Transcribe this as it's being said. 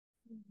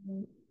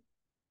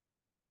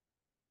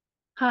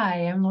Hi,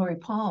 I'm Lori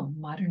Palm,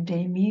 modern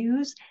day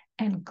muse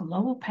and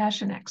global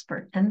passion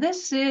expert. And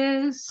this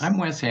is. I'm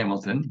Wes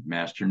Hamilton,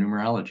 master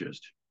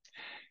numerologist.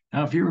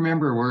 Now, if you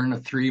remember, we're in a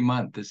 3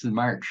 month, this is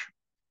March,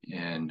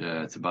 and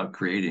it's about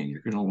creating.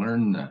 You're going to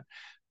learn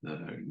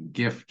the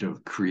gift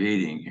of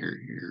creating.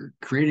 You're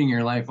creating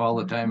your life all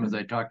the time, as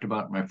I talked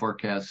about in my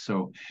forecast.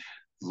 So,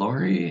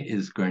 Lori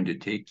is going to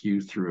take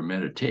you through a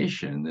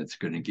meditation that's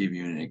going to give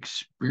you an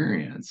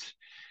experience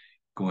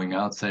going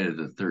outside of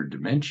the third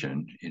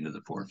dimension into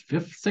the fourth,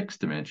 fifth, sixth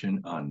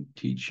dimension on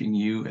teaching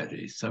you at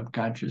a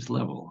subconscious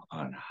level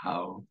on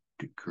how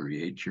to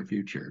create your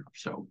future.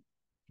 So,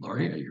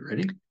 Lori, are you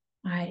ready?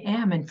 I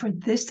am. And for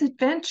this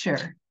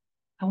adventure,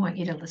 I want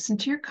you to listen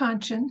to your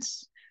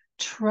conscience,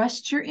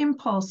 trust your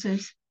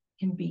impulses,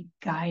 and be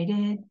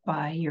guided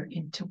by your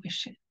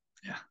intuition.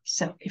 Yeah.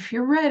 So if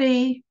you're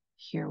ready,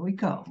 here we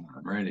go.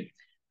 I'm ready.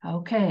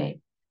 Okay.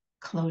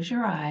 Close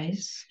your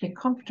eyes, get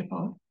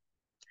comfortable,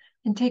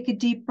 and take a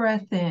deep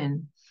breath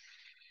in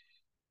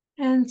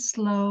and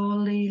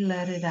slowly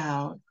let it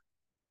out.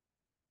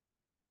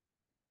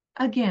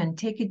 Again,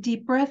 take a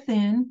deep breath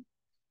in,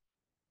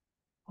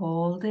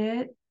 hold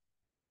it,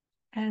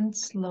 and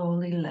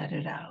slowly let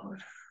it out.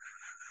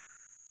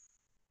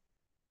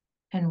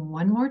 And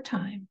one more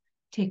time,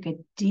 take a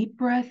deep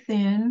breath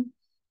in,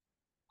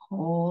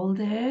 hold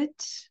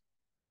it,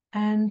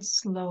 and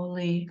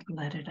slowly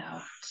let it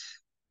out.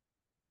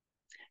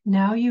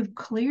 Now you've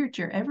cleared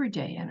your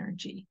everyday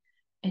energy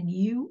and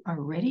you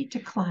are ready to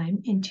climb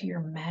into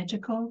your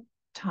magical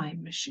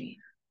time machine.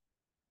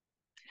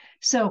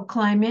 So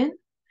climb in,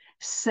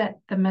 set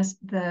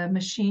the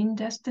machine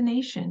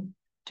destination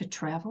to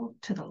travel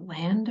to the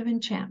land of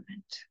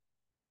enchantment.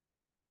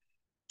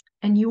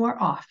 And you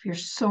are off. You're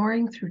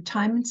soaring through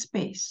time and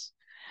space.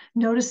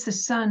 Notice the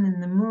sun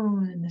and the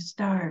moon and the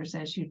stars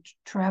as you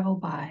travel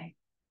by.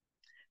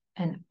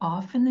 And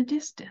off in the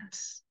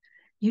distance,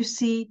 you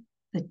see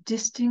the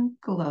distant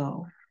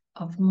glow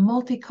of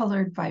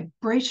multicolored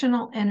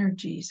vibrational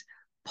energies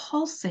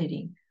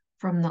pulsating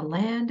from the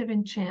land of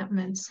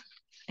enchantment's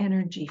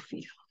energy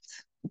field.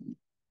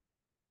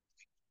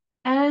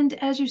 And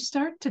as you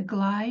start to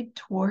glide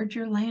toward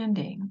your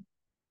landing,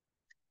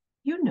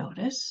 you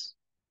notice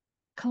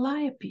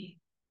Calliope,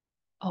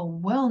 a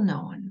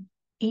well-known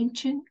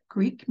ancient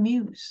Greek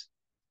muse,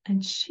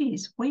 and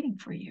she's waiting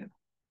for you.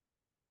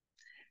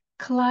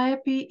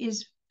 Calliope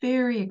is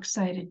very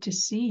excited to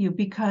see you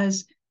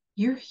because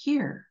you're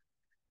here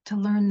to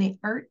learn the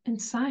art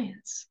and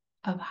science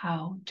of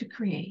how to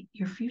create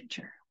your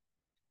future.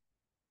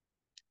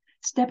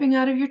 Stepping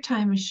out of your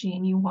time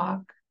machine, you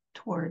walk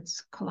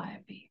towards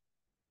Calliope.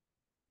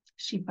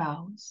 She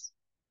bows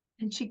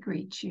and she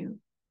greets you,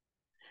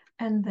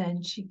 and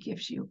then she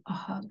gives you a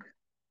hug.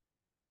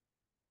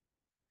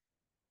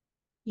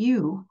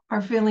 You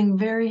are feeling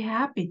very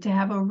happy to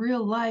have a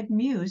real live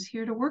muse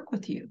here to work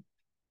with you.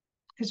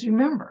 Because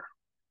remember,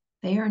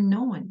 they are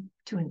known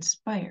to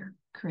inspire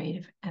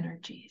creative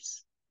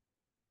energies.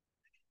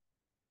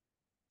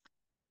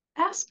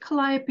 Ask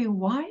Calliope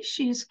why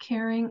she is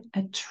carrying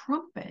a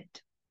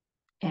trumpet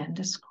and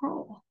a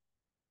scroll.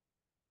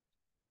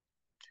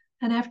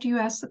 And after you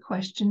ask the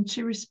question,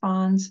 she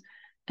responds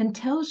and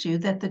tells you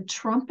that the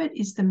trumpet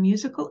is the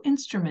musical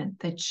instrument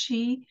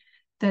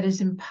that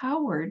is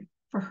empowered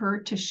for her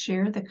to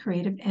share the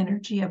creative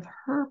energy of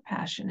her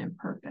passion and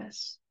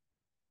purpose.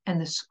 And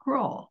the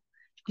scroll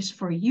is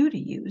for you to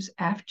use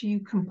after you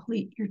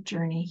complete your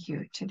journey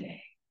here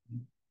today.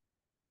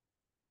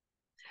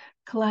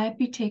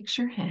 Calliope takes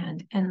your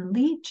hand and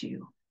leads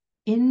you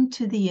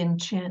into the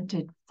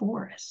enchanted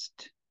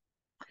forest.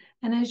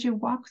 And as you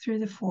walk through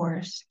the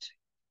forest,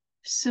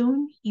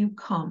 soon you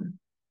come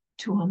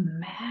to a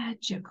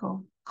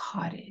magical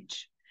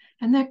cottage.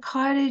 And that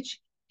cottage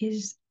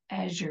is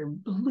azure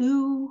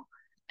blue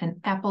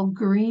and apple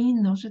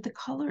green. Those are the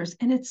colors.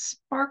 And it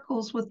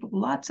sparkles with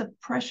lots of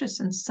precious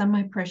and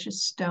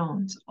semi-precious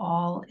stones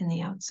all in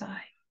the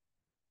outside.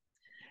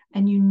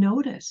 And you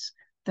notice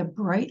the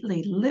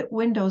brightly lit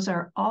windows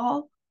are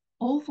all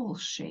oval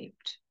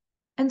shaped.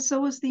 And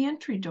so is the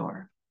entry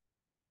door.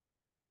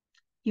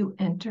 You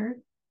enter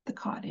the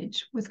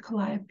cottage with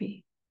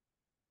Calliope.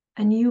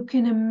 And you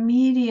can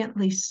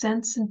immediately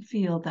sense and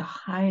feel the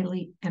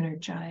highly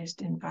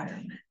energized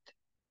environment.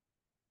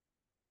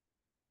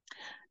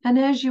 And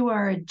as you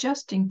are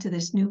adjusting to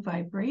this new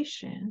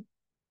vibration,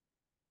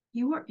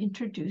 you are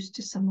introduced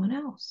to someone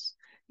else.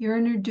 You're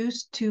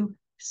introduced to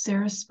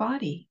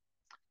Sarasvati,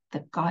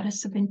 the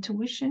goddess of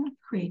intuition,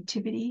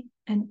 creativity,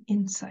 and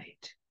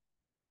insight.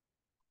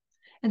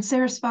 And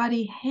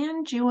Sarasvati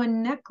hands you a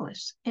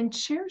necklace and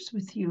shares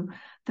with you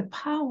the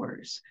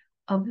powers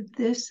of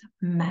this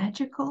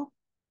magical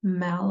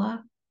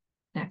mala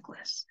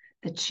necklace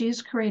that she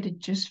has created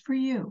just for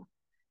you.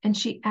 And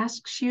she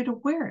asks you to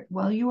wear it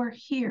while you are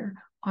here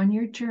on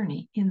your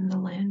journey in the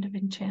land of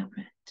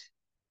enchantment.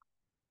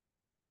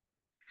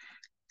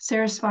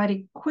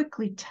 Sarasvati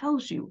quickly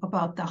tells you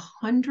about the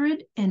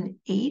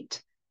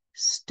 108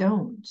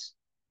 stones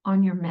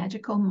on your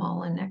magical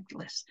mala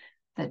necklace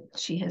that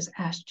she has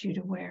asked you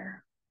to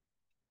wear.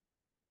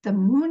 The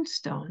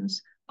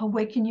moonstones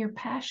awaken your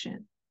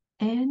passion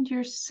and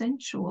your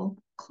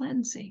sensual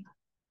cleansing.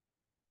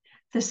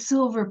 The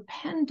silver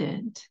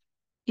pendant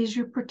is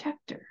your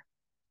protector.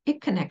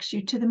 It connects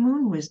you to the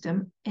moon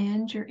wisdom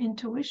and your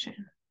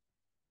intuition.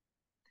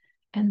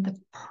 And the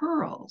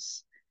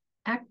pearls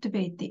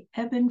activate the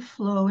ebb and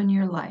flow in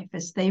your life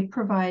as they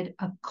provide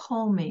a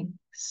calming,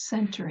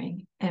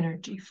 centering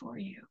energy for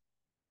you.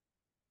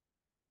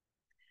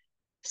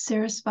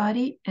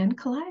 Sarasvati and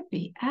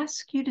Calliope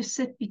ask you to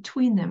sit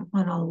between them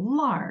on a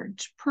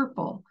large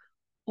purple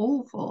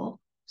oval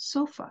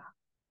sofa.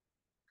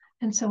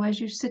 And so as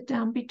you sit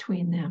down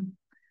between them,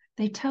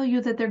 they tell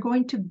you that they're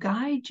going to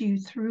guide you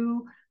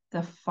through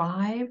the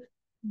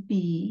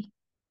 5B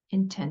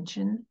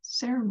intention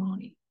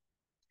ceremony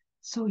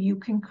so you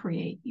can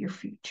create your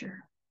future.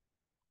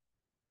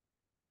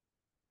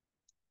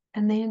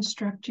 And they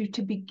instruct you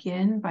to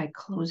begin by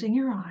closing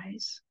your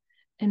eyes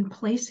and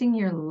placing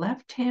your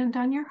left hand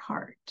on your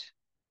heart.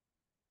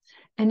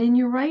 And in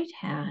your right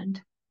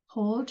hand,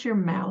 hold your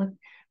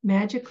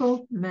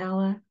magical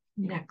mala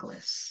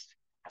necklace.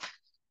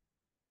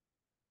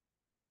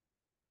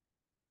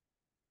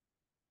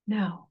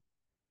 Now,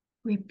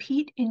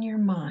 repeat in your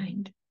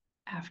mind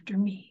after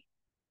me.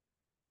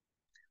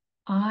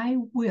 I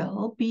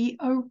will be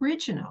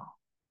original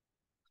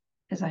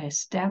as I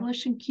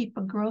establish and keep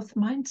a growth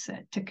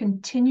mindset to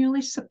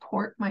continually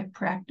support my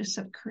practice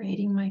of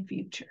creating my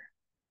future.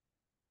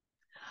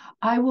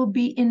 I will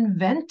be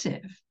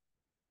inventive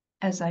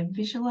as I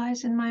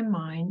visualize in my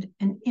mind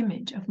an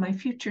image of my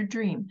future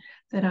dream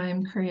that I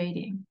am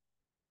creating.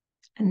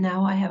 And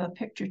now I have a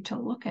picture to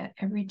look at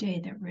every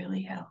day that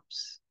really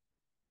helps.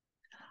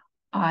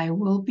 I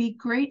will be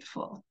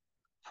grateful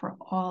for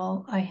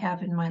all I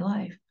have in my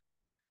life.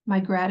 My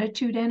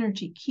gratitude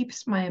energy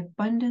keeps my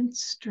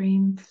abundance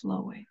stream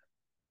flowing.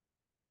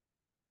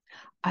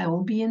 I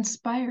will be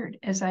inspired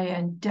as I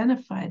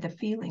identify the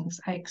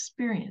feelings I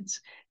experience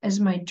as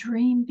my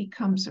dream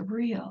becomes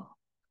real.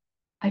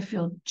 I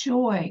feel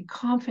joy,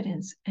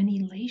 confidence, and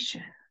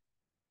elation.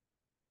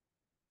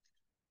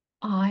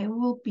 I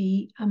will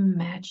be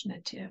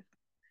imaginative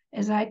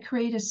as I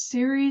create a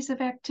series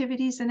of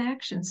activities and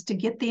actions to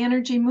get the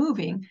energy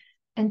moving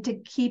and to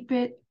keep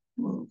it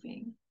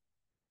moving.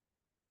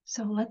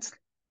 So let's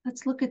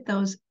look at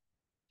those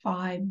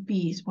 5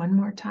 B's one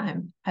more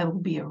time. I will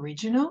be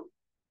original.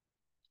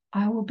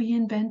 I will be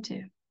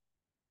inventive.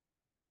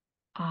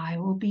 I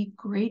will be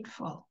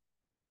grateful.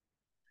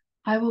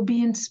 I will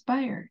be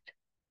inspired.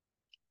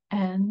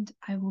 And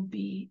I will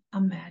be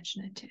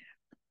imaginative.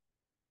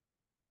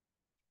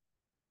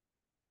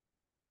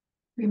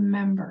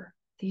 Remember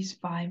these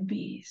 5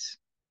 B's.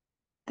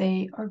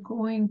 They are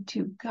going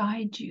to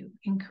guide you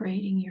in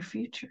creating your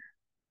future.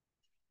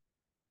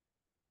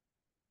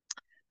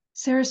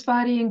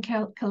 Sarasvati and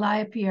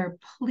Calliope are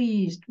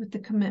pleased with the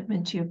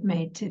commitment you've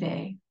made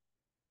today.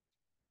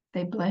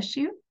 They bless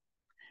you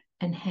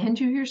and hand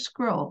you your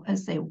scroll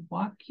as they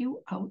walk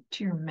you out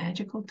to your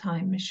magical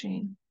time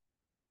machine.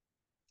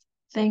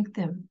 Thank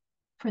them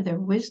for their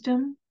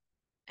wisdom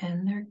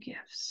and their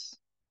gifts.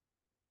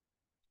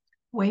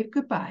 Wave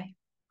goodbye.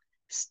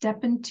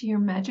 Step into your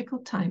magical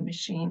time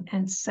machine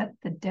and set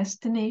the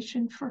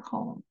destination for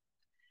home.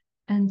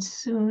 And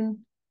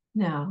soon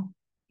now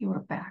you are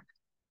back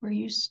where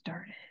you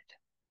started.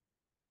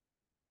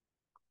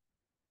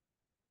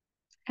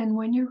 And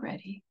when you're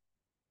ready,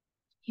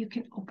 you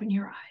can open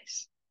your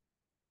eyes.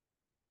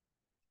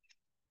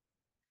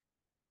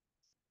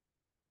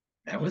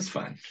 That was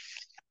fun.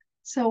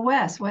 So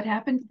Wes, what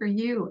happened for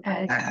you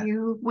as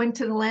you went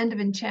to the land of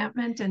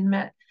enchantment and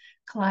met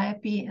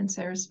Calliope and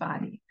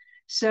Sarasvati?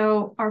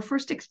 So our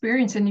first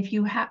experience, and if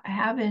you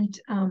haven't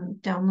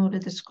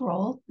downloaded the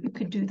scroll, you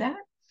could do that.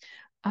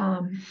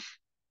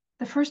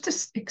 The first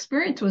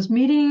experience was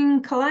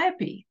meeting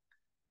Calliope.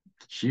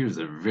 She was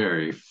a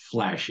very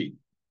flashy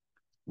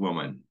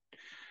woman.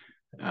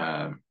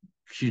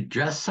 She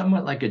dressed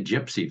somewhat like a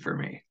gypsy for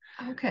me.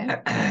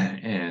 Okay.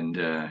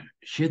 And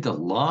she had the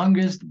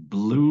longest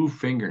blue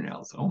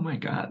fingernails. Oh my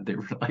God, they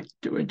were like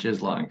 2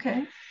 inches long.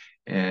 Okay.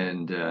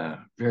 And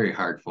very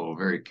heartful,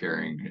 very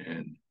caring.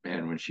 And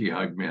man, when she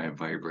hugged me, I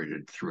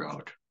vibrated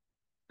throughout.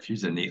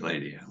 She's a neat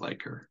lady. I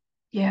like her.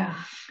 Yeah.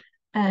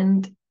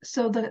 And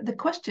so the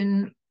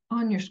question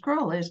on your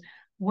scroll is,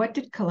 what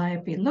did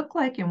Calliope look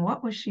like and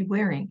what was she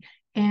wearing?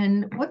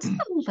 And what's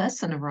the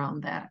lesson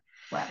around that,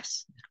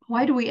 Wes?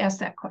 Why do we ask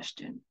that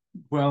question?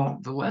 Well,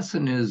 the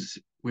lesson is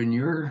when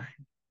you're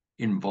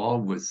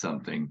involved with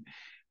something,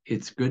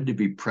 it's good to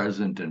be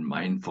present and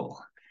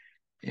mindful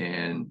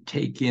and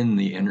take in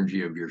the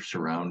energy of your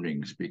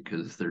surroundings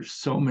because there's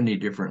so many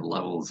different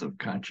levels of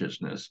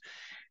consciousness.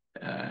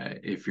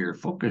 If you're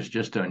focused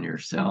just on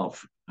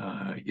yourself,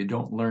 you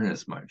don't learn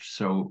as much.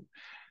 So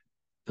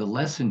the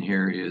lesson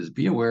here is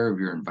be aware of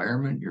your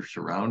environment, your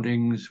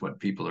surroundings, what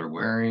people are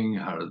wearing,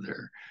 how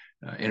their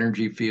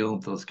energy feel,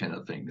 those kind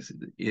of things.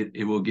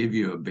 It will give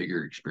you a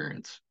bigger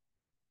experience.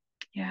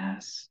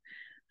 Yes.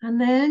 And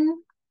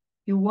then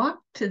you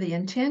walked to the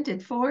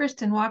enchanted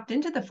forest and walked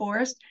into the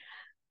forest,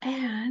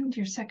 and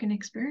your second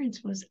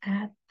experience was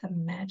at the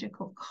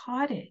magical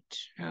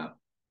cottage. Yeah.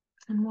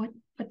 And what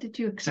did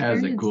you That was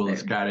experience the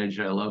coolest there? cottage.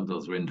 I love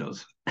those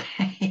windows.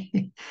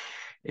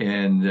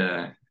 And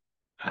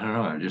I don't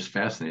know, I'm just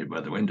fascinated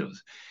by the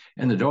windows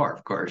and the door,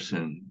 of course.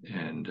 And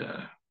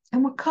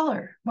what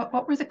color?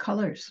 What were the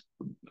colors?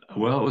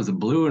 Well, it was a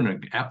blue and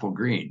an apple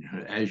green,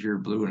 azure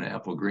blue and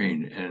apple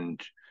green.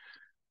 And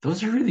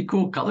those are really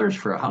cool colors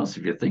for a house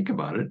if you think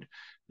about it.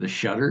 The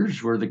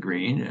shutters were the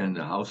green, and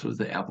the house was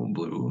the apple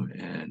blue,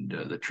 and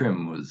the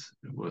trim was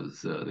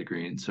the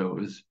green. So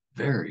it was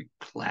very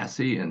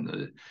classy,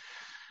 and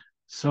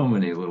so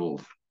many little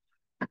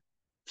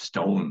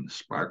stones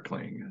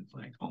sparkling. It's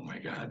like, oh my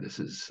God, this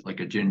is like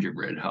a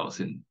gingerbread house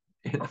in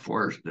the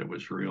forest that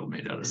was real,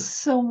 made out of this.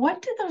 So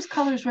what do those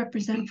colors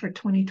represent for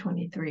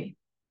 2023?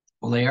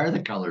 Well, they are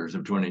the colors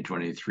of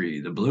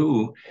 2023. The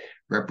blue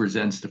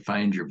represents to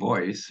find your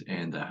voice,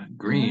 and the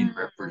green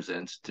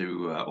represents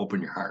to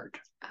open your heart.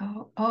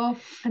 Oh,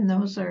 and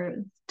those are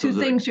two Those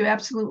are things you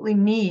absolutely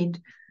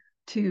need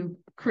to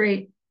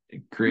create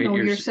know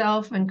your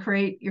yourself and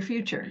create your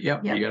future.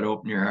 Yep, you got to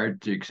open your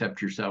heart to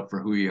accept yourself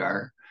for who you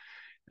are.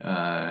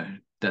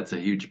 That's a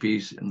huge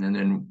piece. And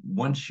then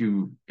once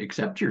you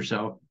accept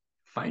yourself,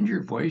 find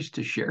your voice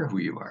to share who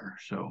you are.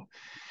 So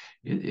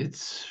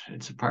it's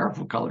a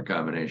powerful color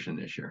combination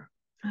this year.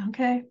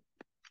 Okay.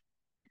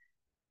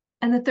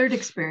 And the third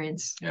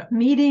experience, Yeah.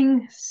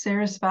 meeting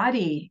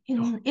Sarasvati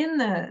in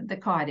the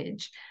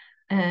cottage.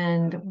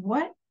 And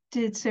what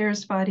did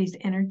Sarasvati's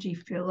energy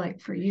feel like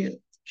for you?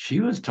 She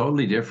was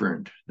totally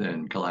different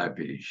than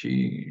Calliope.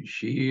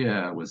 She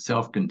was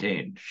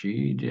self-contained.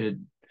 She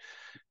did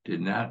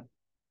not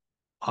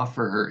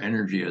offer her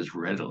energy as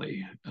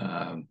readily.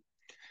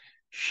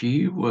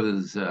 She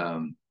was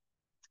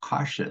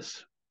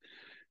cautious,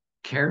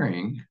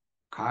 caring,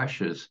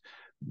 cautious,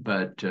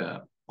 but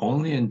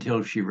only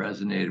until she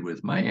resonated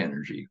with my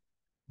energy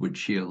would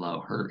she allow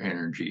her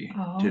energy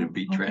to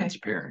be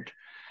transparent.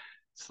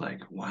 It's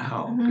like,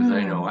 wow, because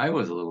I know I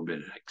was a little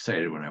bit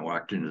excited when I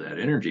walked into that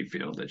energy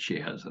field that she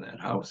has in that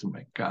house. Oh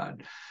my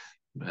God.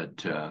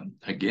 But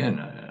again,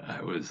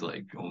 I was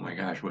like, oh my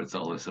gosh, what's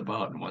all this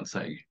about? And once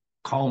I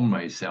calmed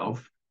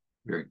myself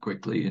very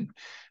quickly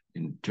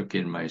and took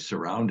in my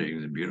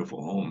surroundings, a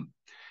beautiful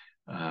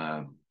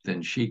home,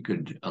 then she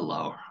could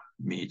allow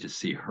me to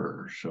see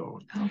her.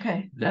 So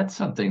that's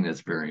something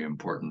that's very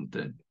important,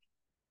 that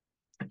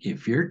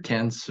if you're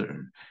tense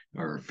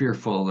or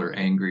fearful or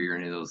angry or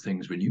any of those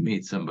things, when you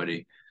meet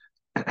somebody,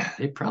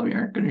 they probably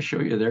aren't going to show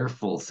you their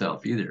full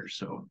self either.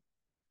 So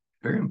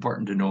very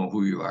important to know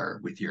who you are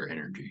with your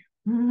energy.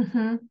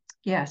 Mm-hmm.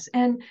 Yes.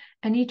 And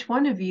each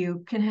one of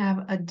you can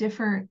have a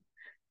different,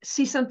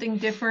 see something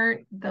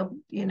different.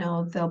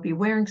 They'll be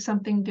wearing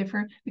something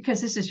different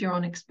because this is your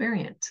own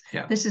experience.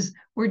 Yeah.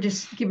 We're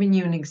just giving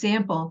you an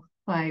example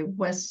by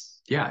Wes.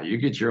 Yeah, you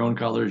get your own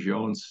colors,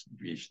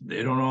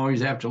 they don't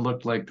always have to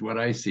look like what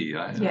I see.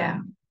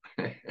 I'm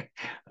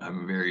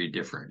very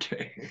different.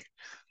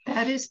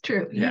 That is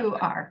true. Yeah. You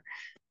are.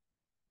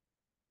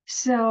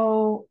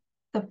 So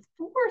the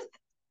fourth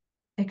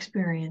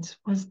experience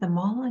was the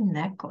Mala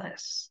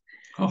necklace.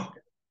 Oh,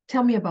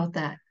 tell me about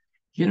that.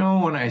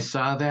 When I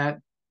saw that,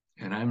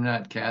 and I'm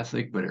not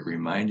Catholic, but it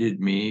reminded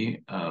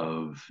me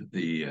of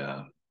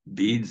the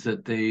beads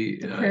that the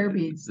prayer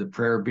beads. The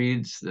prayer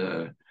beads,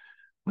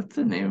 what's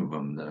the name of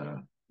them?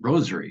 The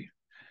rosary.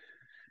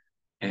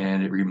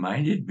 And it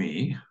reminded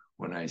me,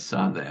 when I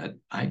saw that,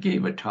 I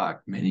gave a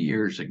talk many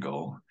years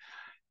ago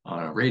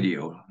on a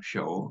radio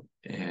show,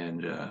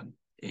 and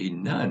a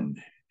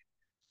nun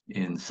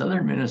in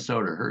southern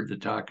Minnesota heard the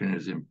talk and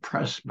was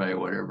impressed by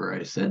whatever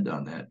I said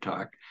on that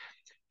talk.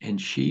 And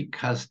she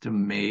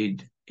custom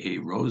made a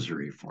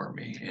rosary for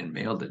me and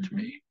mailed it to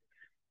me.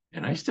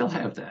 And I still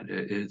have that.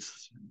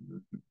 It's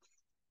a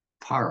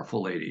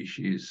powerful lady.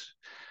 She's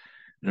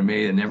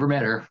amazing. I never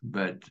met her,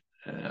 but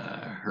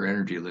her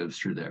energy lives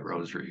through that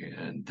rosary.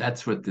 And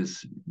that's what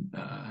this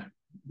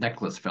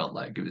necklace felt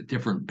like. It was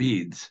different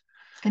beads.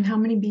 And how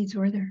many beads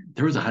were there?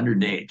 There was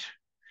 108.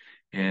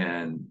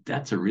 And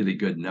that's a really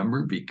good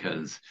number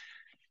because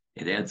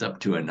it adds up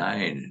to a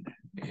 9.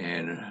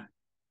 And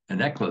a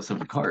necklace,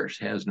 of course,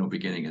 has no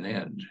beginning and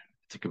end.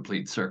 It's a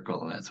complete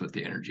circle, and that's what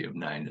the energy of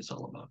 9 is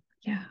all about.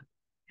 Yeah.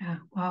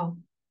 Wow.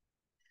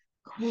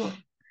 Cool.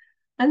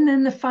 And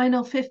then the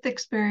final fifth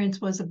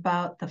experience was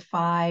about the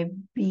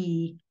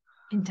 5B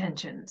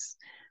intentions.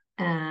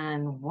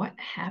 And what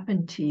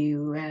happened to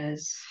you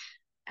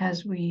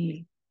as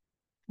we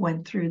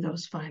went through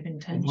those 5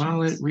 intentions?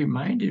 Well, it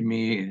reminded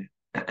me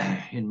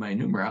in my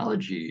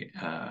numerology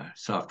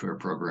software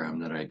program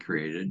that I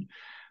created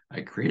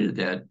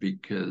that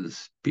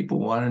because people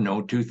want to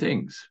know 2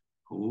 things.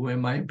 Who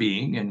am I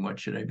being and what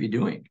should I be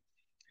doing?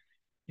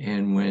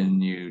 And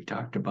when you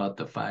talked about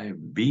the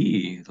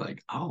 5B, it's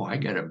like, oh, I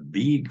got to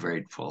be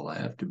grateful. I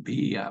have to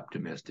be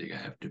optimistic. I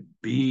have to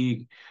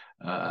be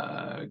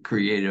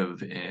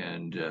creative,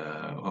 and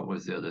what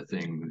was the other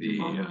thing?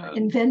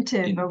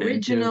 Inventive,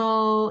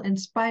 original,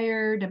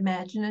 inspired,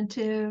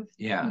 imaginative.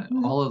 Yeah,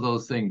 all of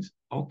those things.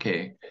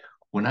 Okay.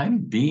 When I'm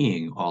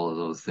being all of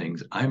those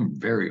things, I'm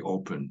very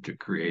open to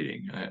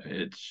creating.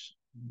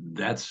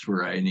 That's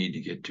where I need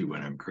to get to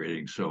when I'm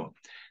creating. So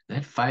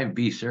that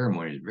 5B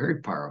ceremony is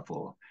very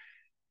powerful.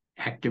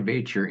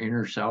 Activate your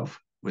inner self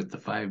with the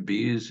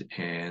 5Bs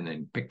and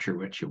then picture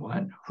what you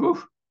want.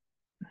 Whew.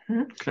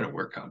 It's going to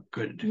work out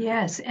good.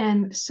 Yes.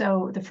 And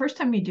so the first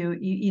time you do,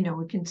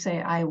 we can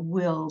say, I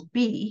will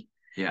be.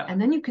 Yeah.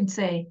 And then you can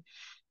say,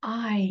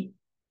 I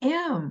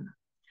am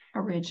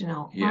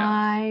original. Yeah.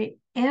 I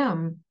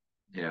am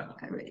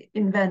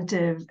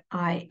inventive.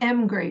 I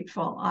am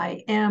grateful.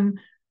 I am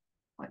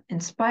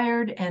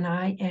inspired, and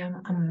I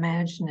am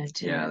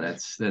imaginative. Yeah,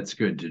 that's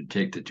good to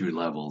take the two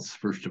levels.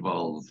 First of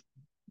all,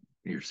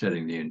 you're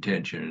setting the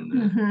intention.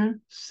 The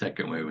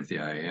second way with the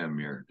I am,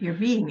 you're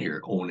being it.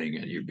 You're owning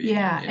it. You're being it.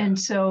 Yeah. And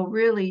so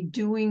really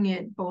doing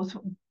it both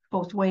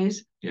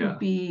ways would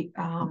be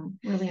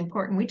really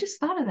important. We just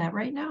thought of that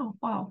right now.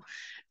 Wow.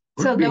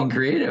 We're being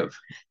creative.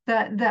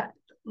 That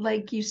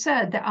like you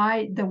said,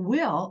 I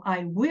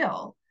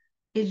will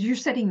is you're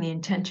setting the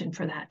intention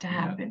for that to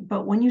happen. Yeah.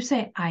 But when you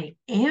say I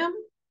am,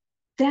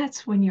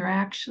 that's when you're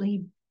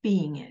actually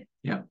being it.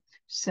 Yeah.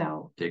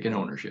 So taking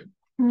ownership.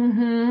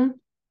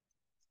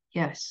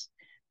 Yes.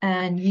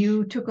 And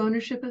you took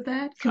ownership of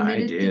that,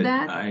 committed to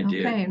that? I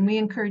did. Okay. And we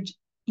encourage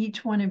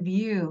each one of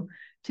you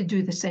to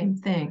do the same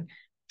thing,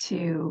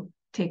 to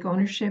take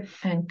ownership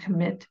and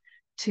commit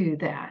to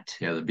that.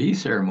 Yeah, the B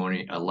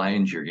ceremony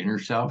aligns your inner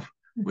self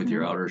with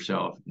your outer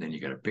self. And then you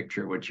got to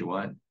picture what you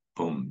want.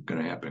 Boom,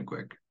 gonna happen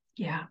quick.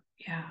 Yeah.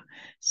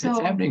 So it's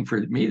happening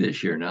for me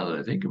this year. Now that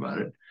I think about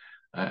it,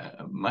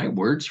 my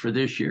words for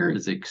this year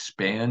is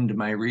expand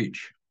my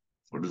reach.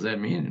 What does that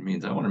mean? It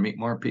means I want to meet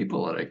more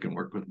people, that I can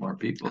work with more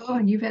people. Oh,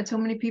 and you've had so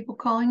many people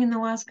calling in the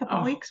last couple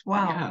of weeks.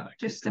 Wow. Yeah,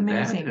 just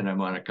amazing. And I'm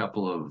on a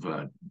couple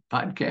of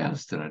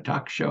podcasts and a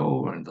talk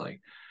show, and like,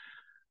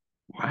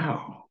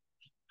 wow,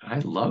 I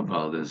love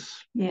how this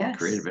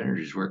creative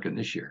energy is working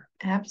this year.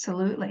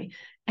 Absolutely.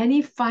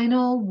 Any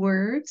final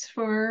words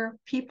for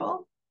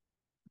people?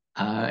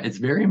 It's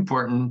very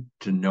important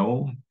to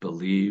know,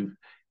 believe,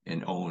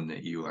 and own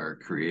that you are a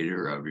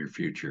creator of your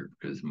future,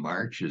 because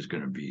March is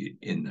going to be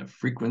in the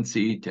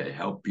frequency to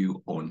help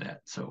you own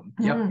that. So,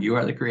 you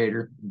are the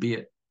creator. Be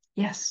it.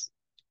 Yes.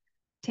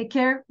 Take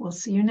care. We'll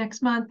see you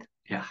next month.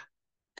 Yeah.